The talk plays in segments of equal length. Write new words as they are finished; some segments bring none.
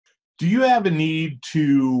Do you have a need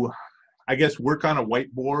to, I guess, work on a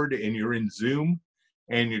whiteboard and you're in Zoom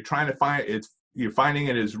and you're trying to find you're finding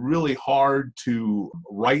it is really hard to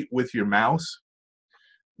write with your mouse?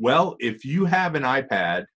 Well, if you have an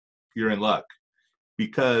iPad, you're in luck,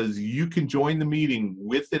 because you can join the meeting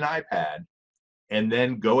with an iPad and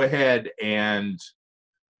then go ahead and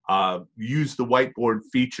use the whiteboard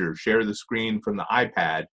feature, share the screen from the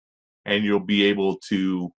iPad, and you'll be able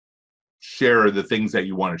to share the things that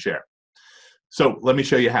you want to share. So let me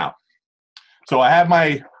show you how. So I have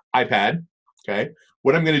my iPad, okay?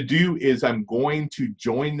 What I'm going to do is I'm going to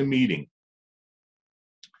join the meeting.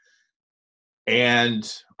 And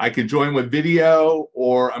I can join with video,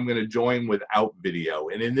 or I'm going to join without video.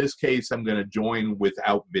 And in this case, I'm going to join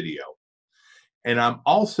without video. And I'm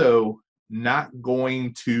also not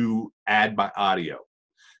going to add my audio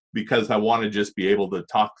because I want to just be able to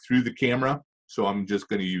talk through the camera. So I'm just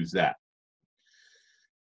going to use that.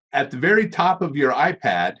 At the very top of your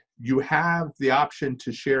iPad, you have the option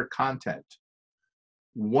to share content.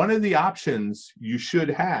 One of the options you should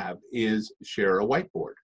have is share a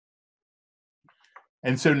whiteboard.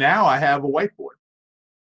 And so now I have a whiteboard.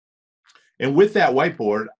 And with that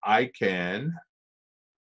whiteboard, I can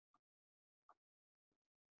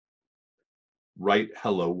write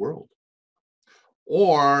 "Hello World."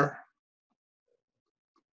 Or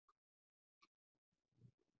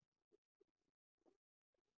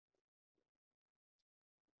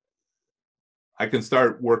I can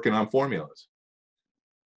start working on formulas.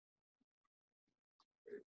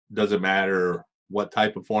 Doesn't matter what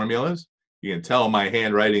type of formulas. You can tell my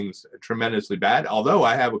handwriting's tremendously bad, although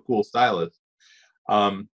I have a cool stylus.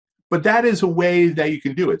 But that is a way that you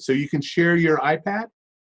can do it. So you can share your iPad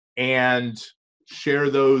and share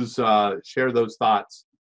those thoughts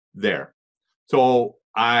there. So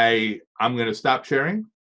I'm going to stop sharing.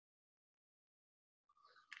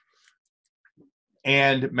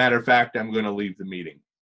 And matter of fact, I'm going to leave the meeting.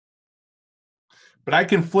 But I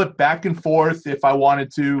can flip back and forth if I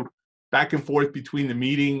wanted to, back and forth between the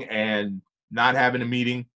meeting and not having a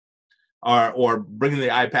meeting, or bringing the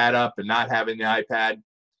iPad up and not having the iPad.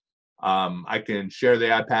 I can share the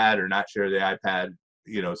iPad or not share the iPad,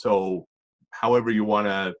 so however you want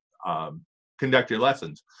to conduct your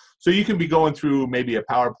lessons. So you can be going through maybe a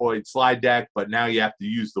PowerPoint slide deck, but now you have to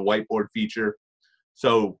use the whiteboard feature.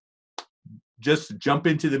 So just jump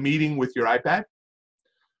into the meeting with your iPad,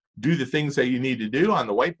 do the things that you need to do on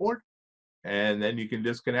the whiteboard, and then you can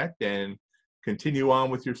disconnect and continue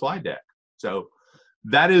on with your slide deck. So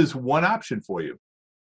that is one option for you.